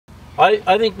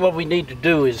I think what we need to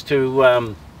do is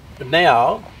to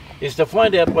now is to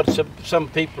find out what some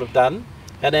people have done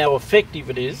and how effective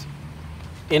it is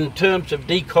in terms of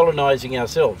decolonising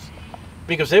ourselves.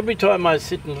 Because every time I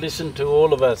sit and listen to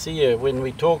all of us here when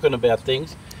we're talking about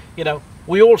things, you know,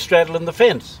 we all straddle in the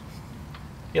fence.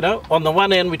 You know, on the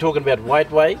one end we're talking about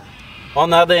white way, on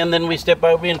the other end then we step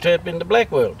over and turn in the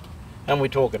black world, and we're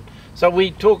talking. So we're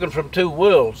talking from two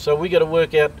worlds, so we got to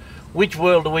work out which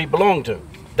world do we belong to.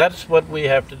 That's what we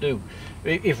have to do.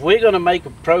 If we're going to make a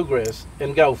progress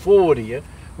and go forward here,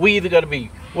 we either got to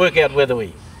work out whether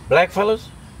we black fellas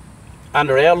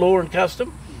under our law and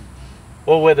custom,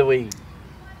 or whether we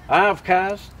half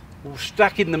caste,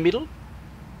 stuck in the middle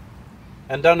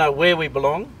and don't know where we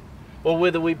belong, or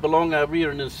whether we belong over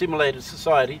here in an assimilated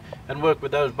society and work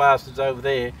with those bastards over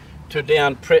there to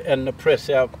and oppress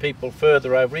our people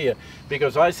further over here.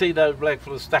 Because I see those black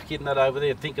fellas stuck in that over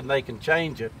there thinking they can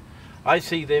change it. I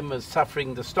see them as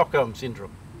suffering the Stockholm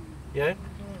syndrome. Yeah,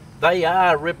 they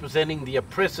are representing the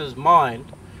oppressor's mind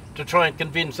to try and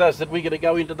convince us that we're going to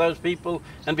go into those people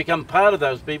and become part of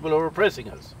those people who are oppressing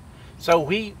us. So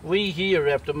we here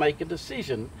have to make a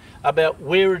decision about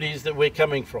where it is that we're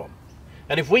coming from.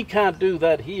 And if we can't do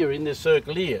that here in this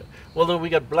circle here, well then we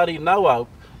got bloody no hope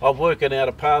of working out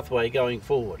a pathway going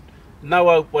forward. No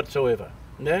hope whatsoever.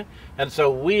 Yeah? And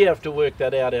so we have to work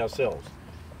that out ourselves.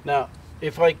 Now,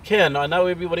 if I can, I know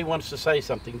everybody wants to say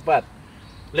something, but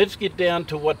let's get down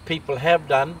to what people have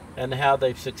done and how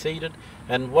they've succeeded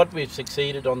and what we've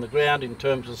succeeded on the ground in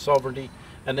terms of sovereignty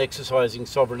and exercising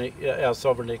our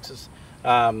sovereign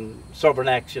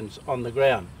actions on the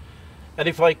ground. And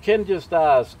if I can just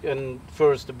ask, and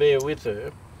for us to bear with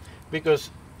her, because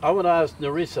I want to ask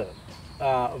Narissa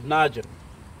of Narjan.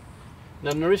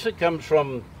 Now Narissa comes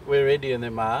from where Eddie and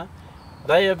them are.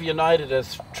 They have united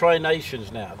as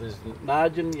tri-nations now. There's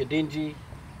Narjan, Yadinji,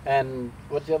 and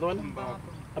what's the other one?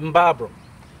 Mbabram.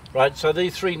 Right, so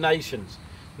these three nations.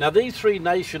 Now these three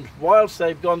nations, whilst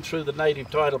they've gone through the native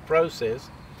title process,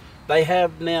 they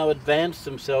have now advanced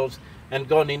themselves and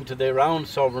gone into their own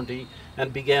sovereignty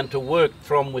and began to work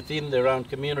from within their own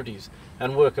communities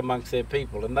and work amongst their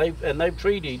people. And they've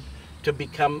treated to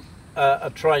become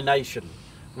a tri-nation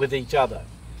with each other.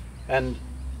 And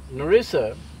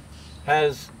Narissa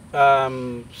has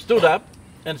stood up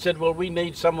and said, well, we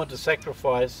need someone to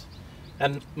sacrifice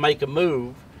and make a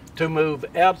move to move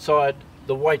outside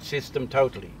the white system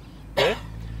totally. Yeah?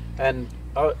 And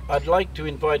I'd like to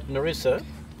invite Narissa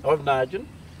of Narjan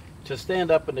to stand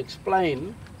up and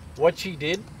explain what she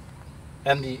did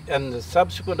and the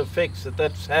subsequent effects that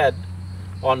that's had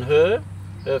on her,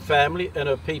 her family and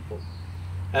her people.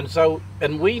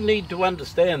 And we need to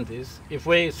understand this if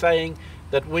we're saying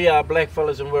that we are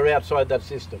blackfellas and we're outside that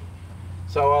system.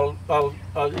 So I'll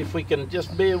if we can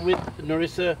just bear with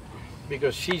Narissa,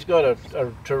 because she's got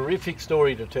a terrific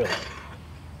story to tell. Okay.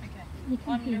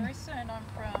 I'm Narissa and I'm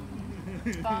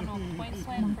from far north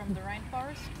Queensland, from the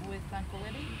rainforest with Uncle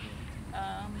Eddie.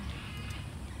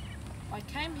 I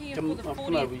came here for the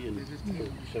 40th.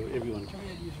 So everyone.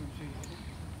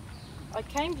 I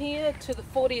came here to the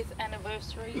 40th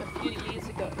anniversary a few years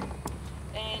ago,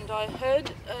 and I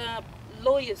heard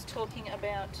lawyers talking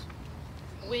about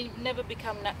we never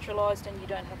become naturalised and you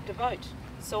don't have to vote.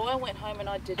 So I went home and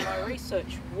I did my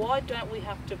research. Why don't we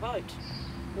have to vote?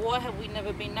 Why have we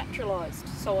never been naturalised?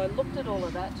 So I looked at all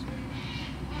of that.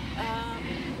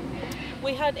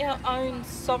 We had our own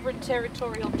sovereign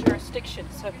territorial jurisdiction.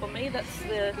 So for me, that's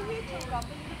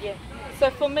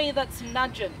So for me, that's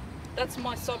Narjan. That's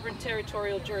my sovereign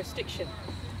territorial jurisdiction.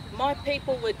 My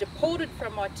people were deported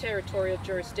from my territorial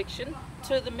jurisdiction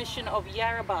to the mission of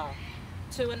Yarrabah,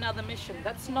 to another mission.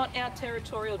 That's not our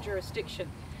territorial jurisdiction.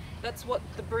 That's what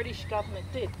the British government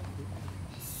did.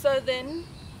 So then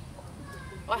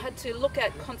I had to look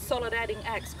at consolidating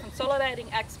acts. Consolidating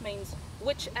acts means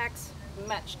which acts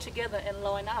match together and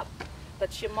line up.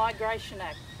 That's your Migration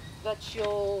Act, that's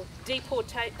your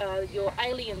your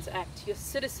Aliens Act, your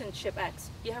Citizenship Acts.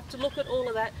 You have to look at all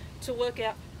of that to work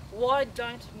out, why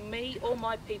don't me or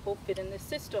my people fit in this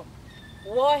system?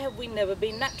 Why have we never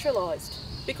been naturalised?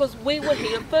 Because we were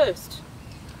here first.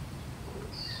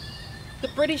 The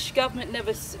British government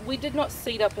we did not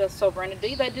cede up our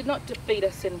sovereignty, they did not defeat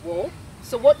us in war.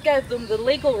 So what gave them the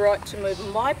legal right to move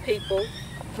my people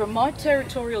from my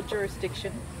territorial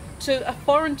jurisdiction to a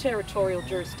foreign territorial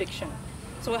jurisdiction?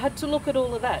 So I had to look at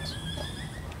all of that.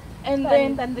 And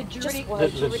then the juridical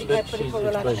political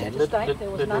relationship to state,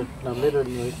 there was none.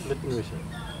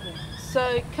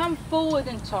 So come forward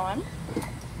in time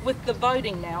with the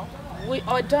voting now.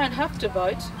 I don't have to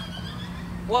vote.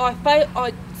 Well,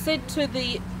 I said to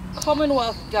the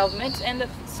Commonwealth government and the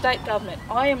state government.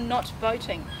 I am not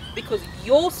voting because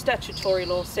your statutory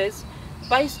law says,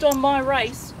 based on my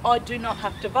race, I do not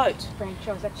have to vote.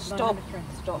 Franchise Act. Stop.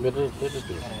 Stop. Let us do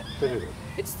it.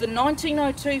 It's the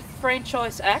 1902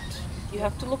 Franchise Act. You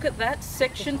have to look at that.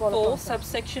 Section 4,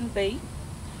 subsection B.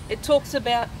 It talks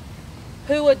about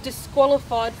who are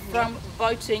disqualified from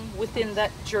voting within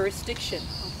that jurisdiction.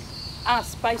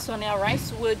 Us, based on our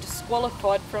race, were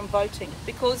disqualified from voting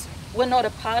because we're not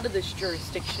a part of this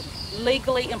jurisdiction.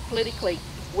 Legally and politically,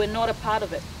 we're not a part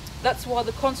of it. That's why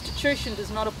the Constitution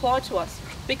does not apply to us,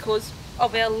 because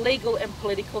of our legal and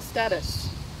political status.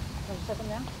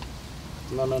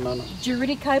 No.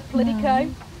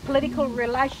 Juridico-politico, political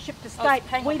relationship to state.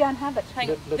 hang We on. don't have it.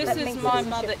 Hang on. This is my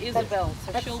mother Isabel,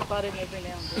 so she'll butt in every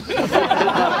now and then.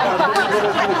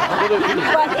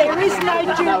 But there is no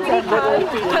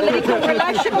juridico-political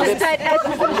relationship to state.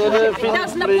 It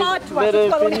doesn't apply to us.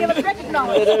 It's got to be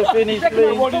recognised. Let her finish,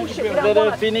 please. Bullshit. We don't Let her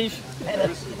want it. finish.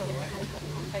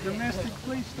 Domestic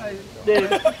police state.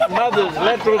 Yeah. Mothers,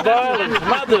 lateral violence,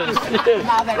 mothers.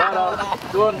 Yeah.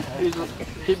 Go on,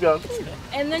 keep going.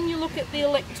 And then you look at the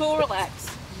electoral acts,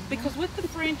 because with the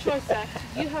Franchise Act,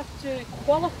 you have to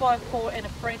qualify for and a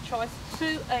franchise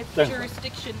to a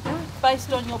jurisdiction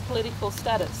based on your political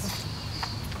status.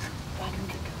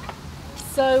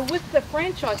 So with the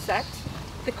Franchise Act,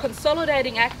 the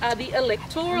Consolidating Act are the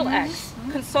electoral acts.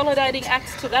 Consolidating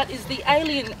acts to that is the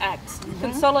Alien Acts.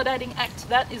 Consolidating act to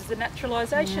that is the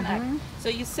Naturalisation Act. So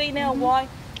you see now why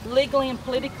legally and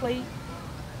politically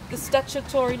the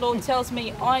statutory law tells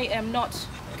me I am not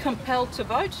compelled to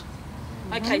vote.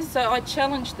 Okay, so I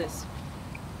challenged this.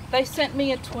 They sent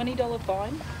me a $20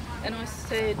 fine and I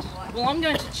said, well, I'm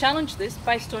going to challenge this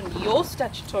based on your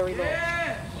statutory law.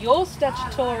 Your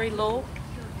statutory law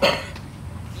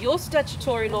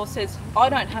says I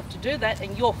don't have to do that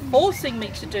and you're forcing me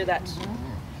to do that.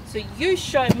 So you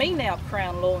show me now,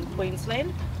 Crown Law in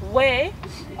Queensland, where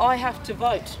I have to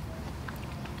vote.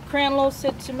 Crown Law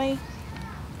said to me,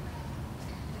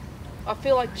 I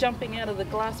feel like jumping out of the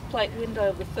glass plate window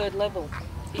of the 3rd level.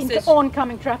 He Into says,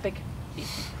 oncoming traffic.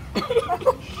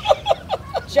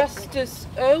 Justice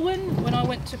Irwin, when I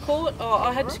went to court,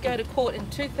 I had to go to court in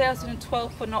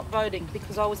 2012 for not voting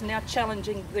because I was now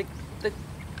challenging the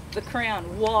Crown,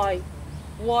 why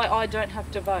I don't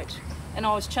have to vote. And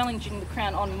I was challenging the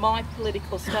Crown on my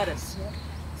political status.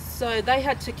 So they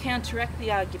had to counteract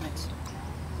the argument.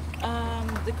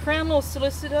 The Crown Law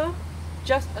solicitor,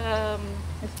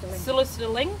 Solicitor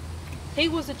Ling, he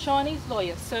was a Chinese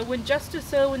lawyer. So when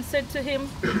Justice Irwin said to him,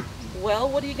 well,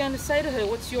 what are you going to say to her?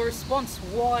 What's your response?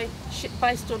 Why,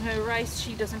 based on her race,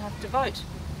 she doesn't have to vote?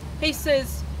 He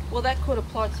says, well, that could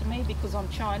apply to me because I'm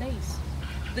Chinese.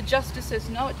 The justice says,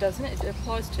 no, it doesn't. It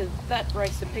applies to that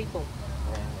race of people.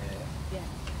 Yeah.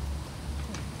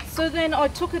 So then I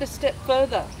took it a step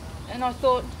further and I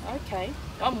thought, okay,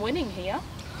 I'm winning here.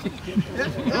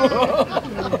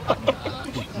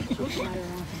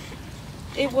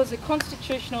 It was a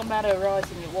constitutional matter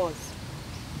arising, it was.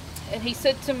 And he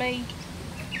said to me,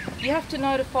 you have to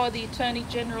notify the Attorney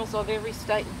Generals of every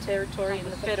state and territory in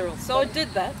the federal. So I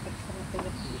did that.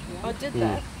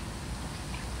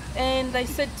 And they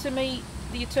said to me,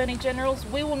 the Attorney Generals,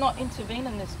 we will not intervene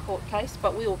in this court case,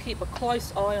 but we will keep a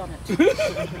close eye on it.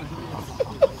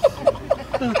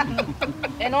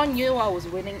 And I knew I was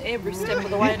winning every step of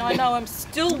the way, and I know I'm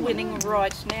still winning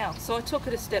right now. So I took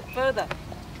it a step further.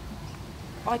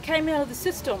 I came out of the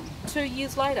system 2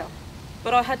 years later,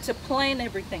 but I had to plan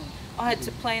everything. I had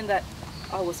to plan that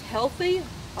I was healthy,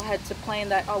 I had to plan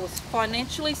that I was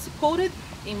financially supported,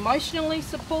 emotionally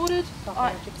supported,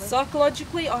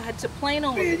 psychologically. I had to plan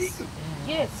all of this.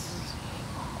 Yes.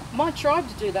 My tribe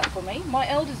do that for me, my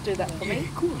elders do that for me,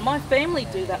 my family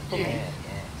do that for me.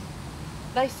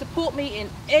 They support me in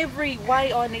every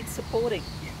way I need supporting.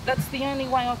 That's the only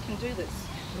way I can do this.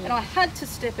 And I had to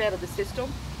step out of the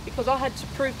system because I had to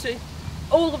prove to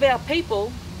all of our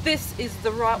people this is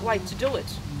the right way to do it.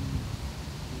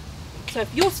 So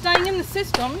if you're staying in the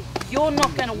system, you're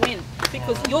not going to win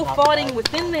because you're fighting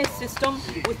within their system,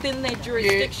 within their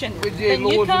jurisdiction. And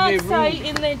you can't say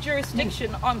in their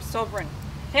jurisdiction, I'm sovereign.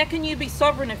 How can you be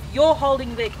sovereign if you're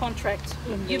holding their contract?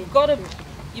 You've got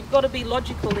to be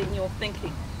logical in your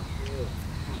thinking.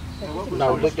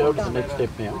 No, let's go to the next step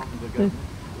now. Okay.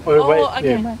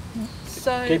 Yeah.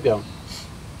 So Keep going.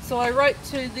 So I wrote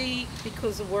to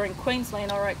because we're in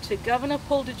Queensland, I wrote to Governor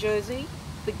Paul de Jersey,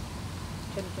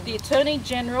 the Attorney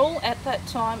General at that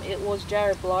time, it was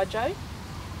Jared Blijo,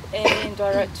 and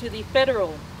I wrote to the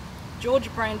Federal, George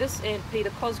Brandis and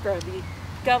Peter Cosgrove, the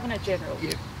Governor General.